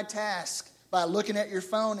multitask by looking at your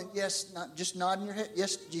phone and, just nodding your head.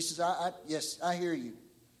 Yes, Jesus, I hear you.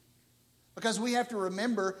 Because we have to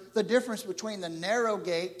remember the difference between the narrow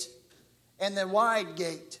gate and the wide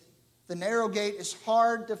gate. The narrow gate is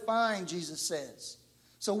hard to find, Jesus says.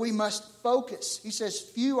 So we must focus. He says,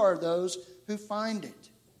 few are those who find it.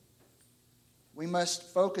 We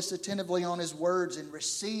must focus attentively on his words and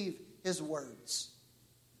receive his words.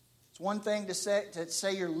 It's one thing to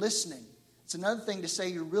say you're listening. It's another thing to say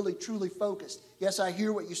you're really, truly focused. Yes, I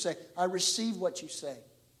hear what you say. I receive what you say.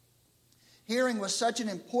 Hearing was such an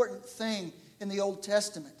important thing in the Old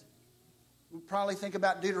Testament. We probably think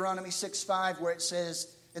about Deuteronomy 6:5 where it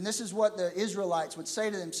says, and this is what the Israelites would say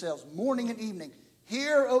to themselves, morning and evening,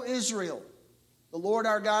 hear, O Israel, the Lord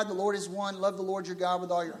our God, the Lord is one. Love the Lord your God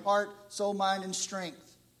with all your heart, soul, mind, and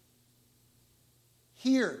strength.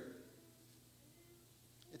 Hear.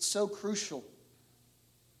 It's so crucial.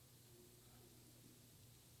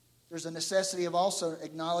 There's a necessity of also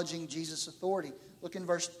acknowledging Jesus' authority. Look in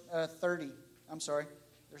verse 30. I'm sorry.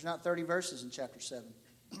 There's not 30 verses in chapter 7.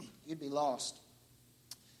 You'd be lost.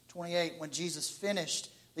 28. When Jesus finished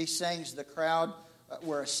these sayings, the crowds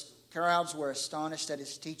were astonished at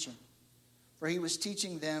his teaching. For he was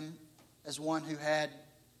teaching them as one who had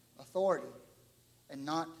authority and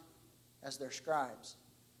not as their scribes.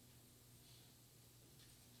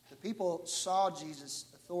 The people saw Jesus'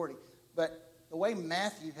 authority. But the way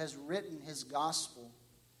Matthew has written his gospel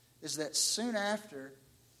is that soon after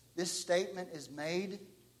this statement is made,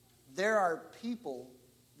 there are people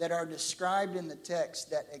that are described in the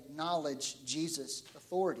text that acknowledge Jesus'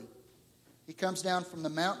 authority. He comes down from the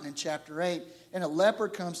mountain in chapter 8, and a leper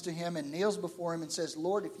comes to him and kneels before him and says,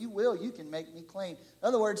 Lord, if you will, you can make me clean. In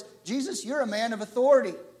other words, Jesus, you're a man of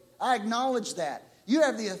authority. I acknowledge that. You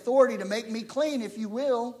have the authority to make me clean if you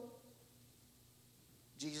will.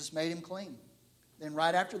 Jesus made him clean. Then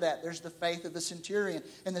right after that, there's the faith of the centurion.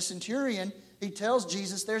 And the centurion, he tells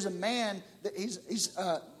Jesus, there's a man, that he's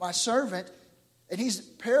my servant, and he's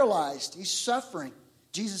paralyzed. He's suffering.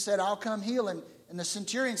 Jesus said, I'll come heal him. And the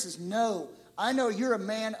centurion says, no, I know you're a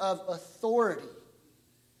man of authority.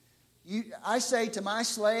 I say to my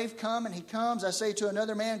slave, come, and he comes. I say to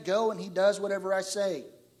another man, go, and he does whatever I say.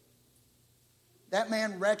 That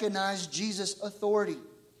man recognized Jesus' authority.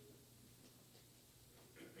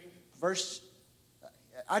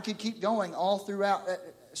 I could keep going all throughout.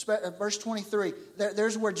 Verse 23,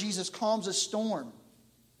 there's where Jesus calms a storm.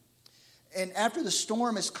 And after the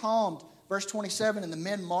storm is calmed, verse 27, and the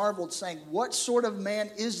men marveled, saying, what sort of man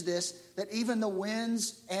is this that even the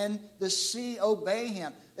winds and the sea obey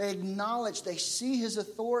him? They acknowledge, they see his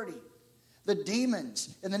authority. The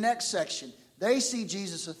demons, in the next section, they see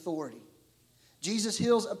Jesus' authority. Jesus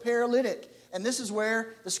heals a paralytic. And this is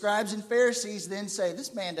where the scribes and Pharisees then say,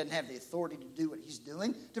 this man doesn't have the authority to do what he's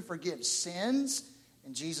doing, to forgive sins.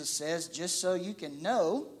 And Jesus says, just so you can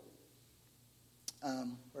know,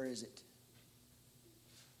 where is it?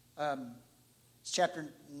 It's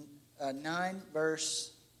chapter 9,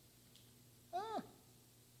 verse...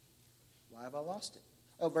 why have I lost it?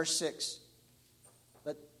 Oh, verse 6.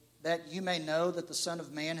 But that you may know that the Son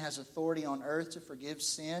of Man has authority on earth to forgive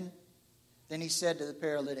sin. Then he said to the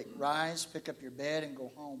paralytic, rise, pick up your bed, and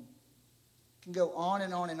go home. You can go on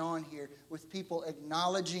and on and on here with people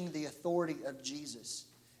acknowledging the authority of Jesus.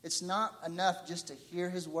 It's not enough just to hear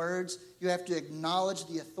his words. You have to acknowledge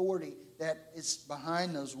the authority that is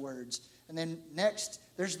behind those words. And then next,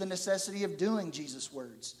 there's the necessity of doing Jesus'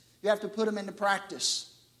 words. You have to put them into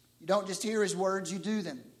practice. You don't just hear his words, you do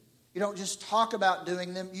them. You don't just talk about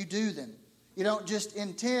doing them, you do them. You don't just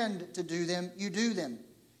intend to do them, you do them.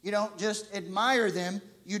 You don't just admire them,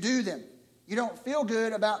 you do them. You don't feel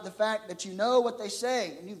good about the fact that you know what they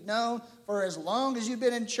say and you've known for as long as you've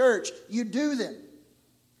been in church. You do them.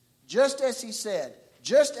 Just as he said,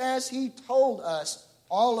 just as he told us,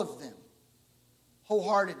 all of them,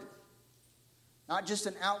 wholeheartedly. Not just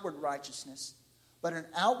an outward righteousness, but an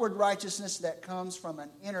outward righteousness that comes from an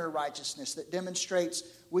inner righteousness that demonstrates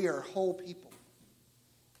we are whole people.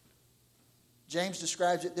 James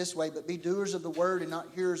describes it this way, but be doers of the word and not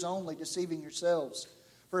hearers only, deceiving yourselves.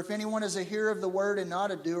 For if anyone is a hearer of the word and not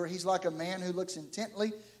a doer, he's like a man who looks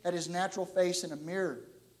intently at his natural face in a mirror.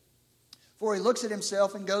 For he looks at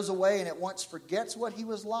himself and goes away and at once forgets what he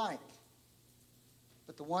was like.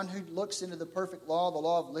 But the one who looks into the perfect law, the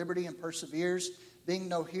law of liberty, and perseveres, being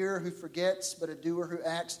no hearer who forgets, but a doer who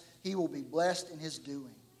acts, he will be blessed in his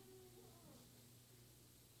doing.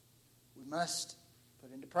 We must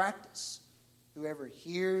put into practice. Whoever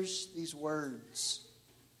hears these words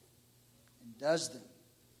and does them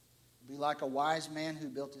will be like a wise man who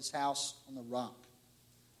built his house on the rock.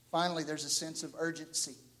 Finally, there's a sense of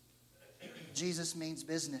urgency. Jesus means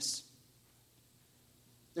business.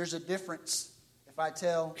 There's a difference if I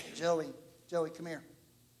tell Joey, come here.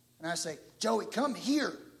 And I say, Joey, come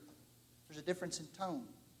here. There's a difference in tone.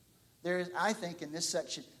 I think in this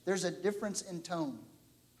section, there's a difference in tone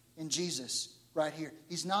in Jesus right here.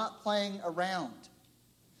 He's not playing around.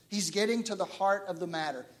 He's getting to the heart of the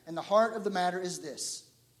matter. And the heart of the matter is this: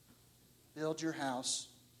 build your house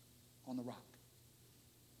on the rock.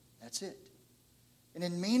 That's it. And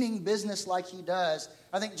in meaning business like he does,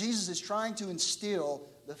 I think Jesus is trying to instill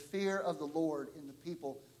the fear of the Lord in the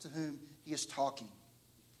people to whom he is talking.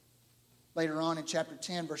 Later on in chapter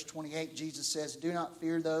 10, verse 28, Jesus says, "Do not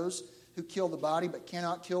fear those who kill the body but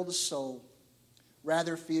cannot kill the soul.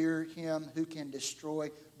 Rather fear him who can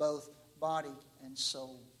destroy both body and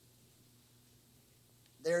soul."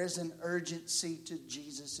 There is an urgency to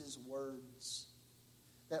Jesus' words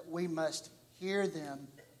that we must hear them,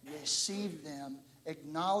 receive them,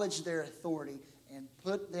 acknowledge their authority, and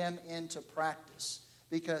put them into practice.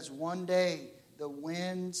 Because one day the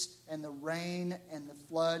winds and the rain and the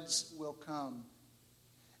floods will come.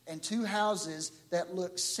 And two houses that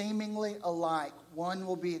look seemingly alike, one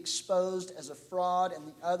will be exposed as a fraud and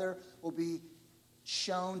the other will be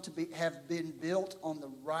shown to have been built on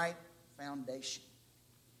the right foundation.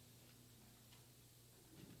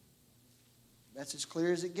 That's as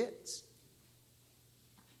clear as it gets.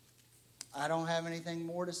 I don't have anything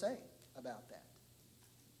more to say about that.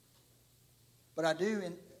 But I do,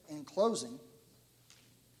 in closing,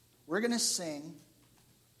 we're going to sing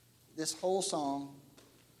this whole song,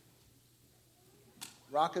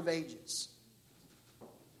 Rock of Ages.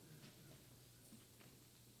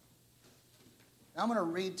 Now I'm going to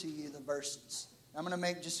read to you the verses. I'm going to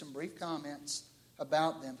make just some brief comments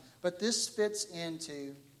about them. But this fits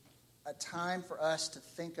into a time for us to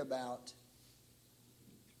think about,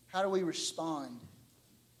 how do we respond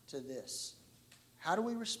to this? How do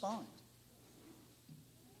we respond?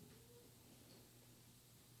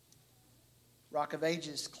 Rock of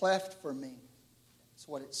Ages, cleft for me. That's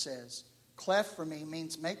what it says. Cleft for me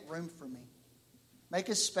means make room for me. Make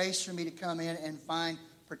a space for me to come in and find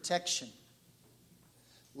protection.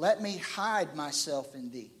 Let me hide myself in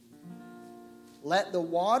thee. Let the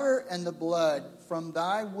water and the blood from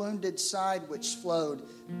thy wounded side which flowed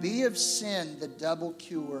be of sin the double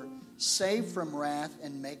cure. Save from wrath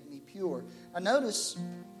and make me pure. Now notice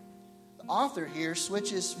the author here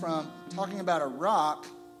switches from talking about a rock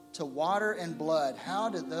to water and blood. How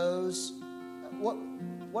do those,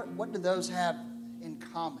 what do those have in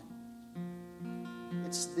common?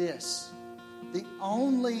 It's this: the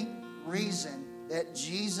only reason that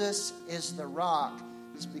Jesus is the rock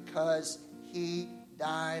is because he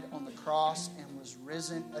died on the cross and was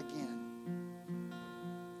risen again.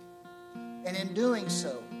 And in doing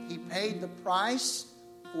so, he paid the price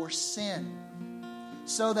for sin,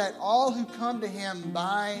 so that all who come to him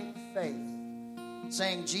by faith,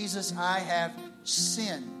 saying, Jesus, I have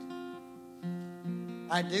sinned.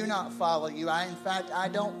 I do not follow you. In fact, I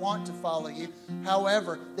don't want to follow you.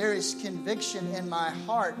 However, there is conviction in my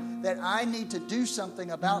heart that I need to do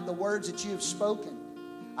something about the words that you have spoken.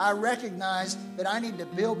 I recognize that I need to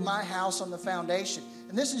build my house on the foundation.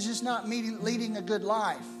 And this is just not me leading a good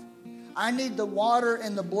life. I need the water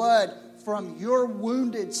and the blood from your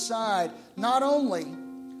wounded side, not only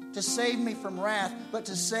to save me from wrath, but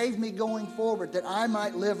to save me going forward, that I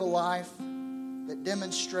might live a life that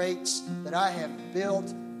demonstrates that I have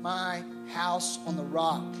built my house on the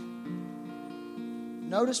rock.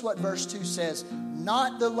 Notice what verse 2 says.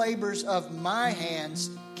 Not the labors of my hands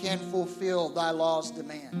can fulfill thy law's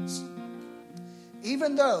demands.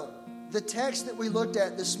 Even though the text that we looked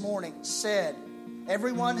at this morning said,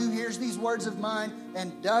 everyone who hears these words of mine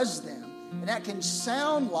and does them, and that can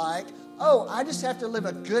sound like, oh, I just have to live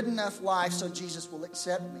a good enough life so Jesus will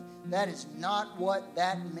accept me. That is not what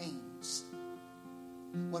that means.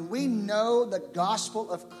 When we know the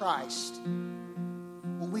gospel of Christ,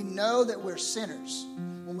 when we know that we're sinners,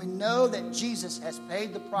 when we know that Jesus has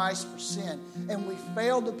paid the price for sin, and we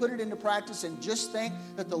fail to put it into practice and just think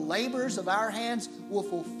that the labors of our hands will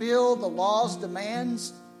fulfill the law's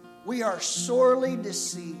demands, we are sorely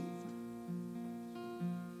deceived.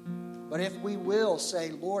 But if we will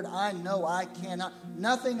say, Lord, I know I cannot,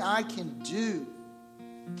 nothing I can do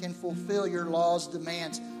can fulfill your law's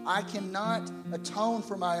demands. I cannot atone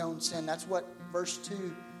for my own sin. That's what verse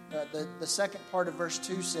 2, the second part of verse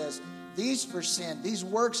 2 says. These for sin, these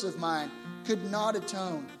works of mine could not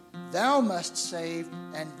atone. Thou must save,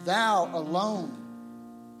 and thou alone.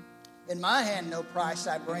 In my hand no price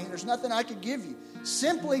I bring. There's nothing I could give you.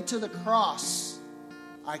 Simply to the cross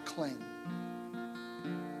I cling.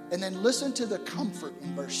 And then listen to the comfort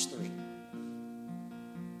in verse 3.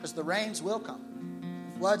 Because the rains will come,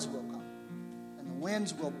 the floods will come, and the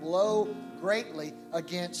winds will blow greatly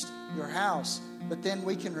against your house. But then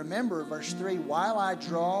we can remember verse 3, while I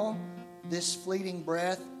draw this fleeting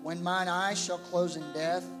breath, when mine eyes shall close in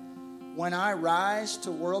death, when I rise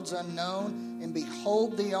to worlds unknown and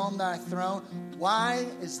behold thee on thy throne. Why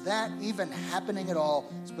is that even happening at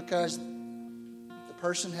all? It's because the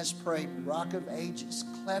person has prayed, Rock of Ages,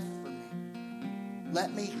 cleft for me.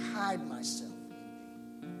 Let me hide myself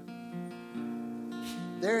in thee.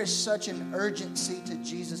 There is such an urgency to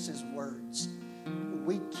Jesus' words.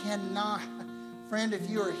 We cannot, friend, if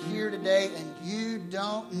you are here today and you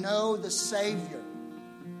don't know the Savior,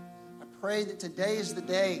 I pray that today is the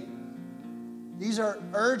day. These are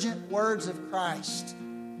urgent words of Christ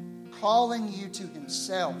calling you to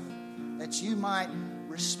himself, that you might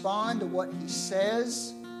respond to what he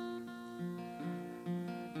says.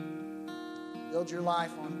 Build your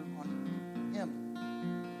life on him,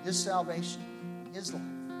 his salvation, his life.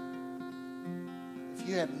 If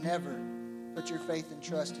you have never put your faith and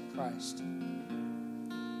trust in Christ,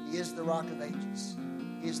 he is the Rock of Ages.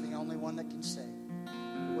 He is the only one that can save.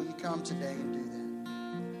 Will you come today and do that?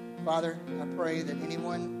 Father, I pray that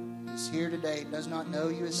anyone who's here today does not know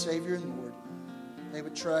you as Savior and Lord, they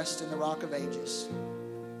would trust in the Rock of Ages,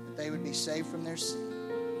 that they would be saved from their sin,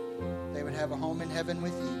 they would have a home in heaven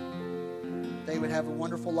with you, they would have a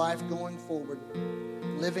wonderful life going forward,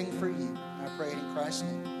 living for you. I pray it in Christ's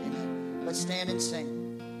name. Amen. Let's stand and sing.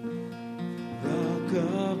 Rock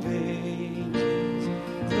of Ages,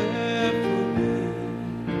 cleft for me,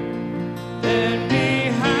 let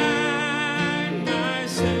me hide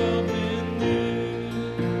myself in thee.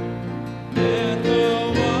 Let the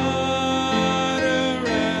water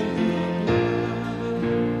and the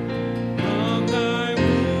blood of thy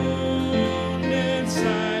wounded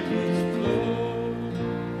side which flow,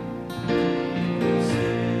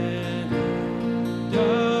 sin,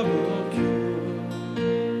 double cure,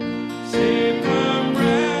 save from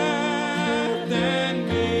wrath and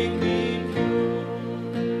make me pure.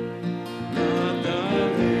 Not the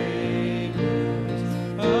labors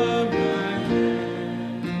of my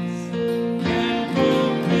hands can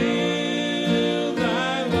fulfill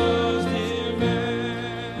thy law's demands.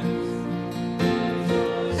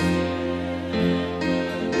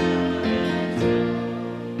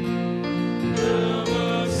 For thou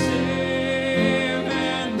must save,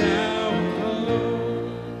 and thou alone.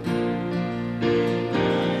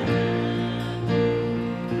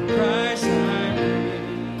 Christ I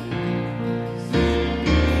bring,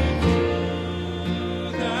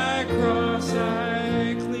 to thy cross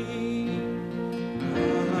I cling,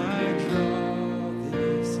 while I draw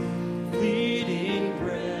this fleeting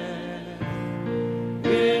breath.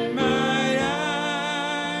 When my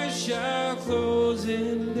eyes shall close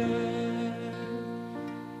in death,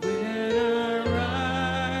 when I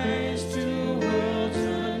rise to worlds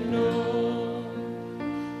unknown,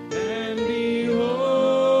 and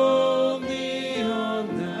behold thee on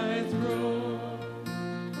thy throne,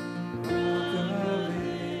 Rock of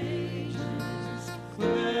Ages,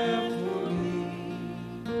 cleft for me,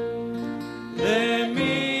 let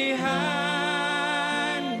me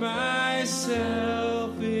hide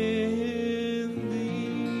myself in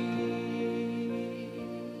thee.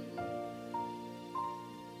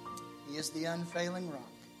 He is the unfailing rock.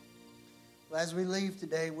 Well, as we leave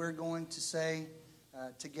today, we're going to say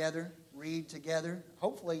together, read together.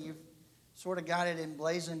 Hopefully you've sort of got it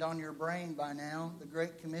emblazoned on your brain by now, the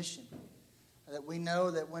Great Commission. That we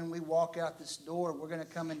know that when we walk out this door, we're going to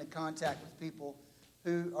come into contact with people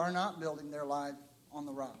who are not building their life on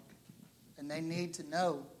the rock. And they need to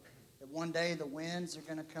know that one day the winds are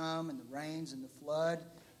going to come and the rains and the flood,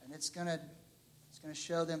 and it's going to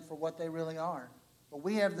show them for what they really are. But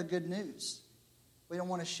we have the good news. We don't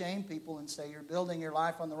want to shame people and say, you're building your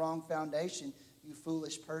life on the wrong foundation, you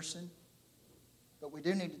foolish person. But we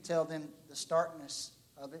do need to tell them the starkness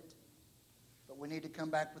of it. But we need to come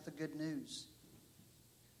back with the good news.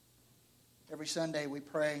 Every Sunday we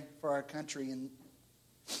pray for our country in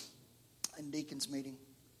deacons meeting.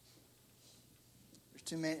 There's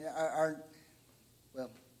too many.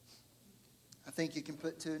 I think you can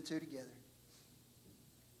put two and two together.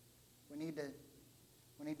 We need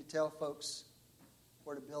to tell folks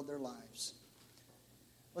where to build their lives.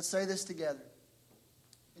 Let's say this together.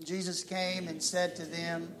 And Jesus came and said to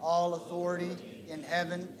them, all authority in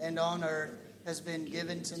heaven and on earth has been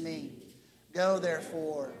given to me. Go,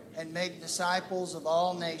 therefore, and make disciples of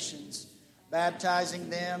all nations, baptizing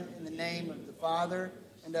them in the name of the Father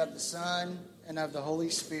and of the Son and of the Holy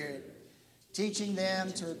Spirit, teaching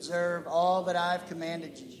them to observe all that I have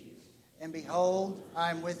commanded you. And behold,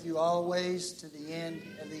 I am with you always to the end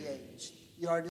of the age. You are